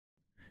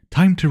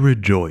Time to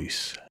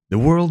rejoice! The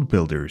world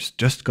builders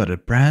just got a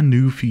brand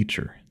new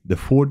feature, the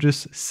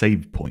Forge's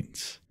Save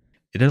Points.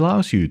 It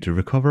allows you to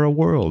recover a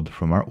world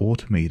from our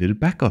automated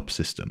backup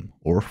system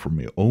or from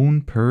your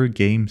own per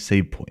game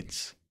save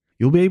points.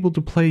 You'll be able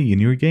to play in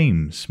your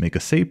games, make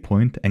a save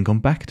point and come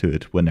back to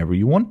it whenever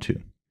you want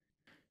to.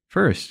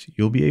 First,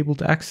 you'll be able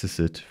to access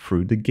it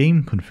through the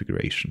game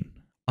configuration.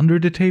 Under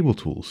the table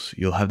tools,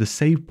 you'll have the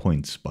Save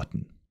Points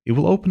button. It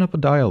will open up a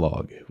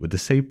dialog with the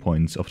save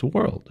points of the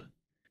world.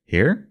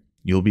 Here,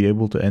 you'll be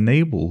able to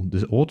enable the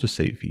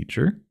autosave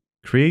feature,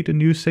 create a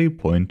new save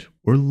point,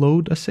 or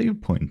load a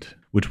save point,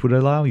 which would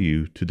allow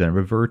you to then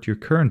revert your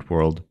current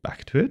world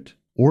back to it,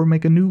 or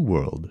make a new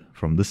world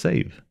from the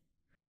save.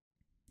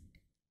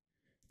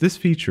 This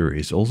feature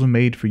is also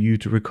made for you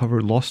to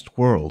recover lost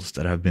worlds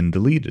that have been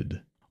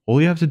deleted.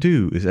 All you have to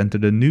do is enter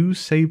the new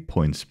save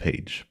points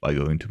page by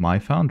going to My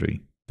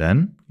Foundry.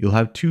 Then you'll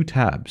have two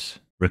tabs,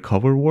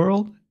 Recover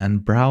World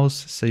and Browse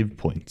Save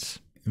Points.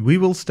 We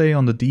will stay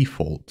on the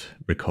default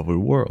Recover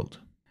World.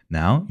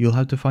 Now you'll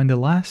have to find the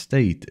last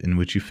date in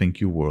which you think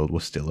your world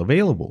was still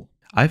available.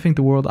 I think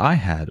the world I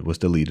had was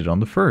deleted on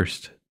the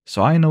 1st,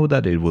 so I know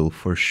that it will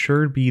for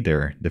sure be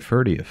there the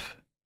 30th.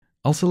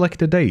 I'll select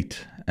the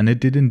date, and it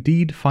did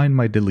indeed find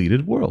my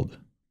deleted world.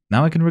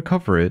 Now I can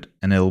recover it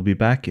and it'll be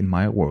back in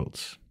my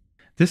worlds.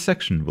 This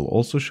section will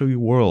also show you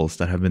worlds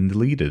that have been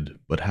deleted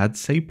but had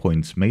save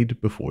points made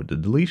before the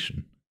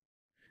deletion.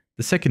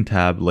 The second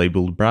tab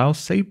labeled Browse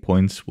Save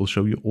Points will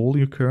show you all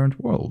your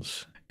current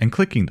worlds, and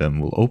clicking them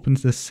will open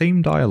the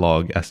same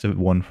dialog as the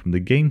one from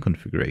the game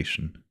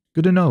configuration.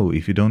 Good to know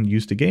if you don't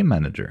use the game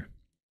manager.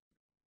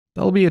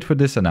 That'll be it for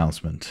this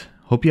announcement.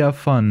 Hope you have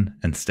fun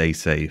and stay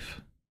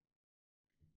safe.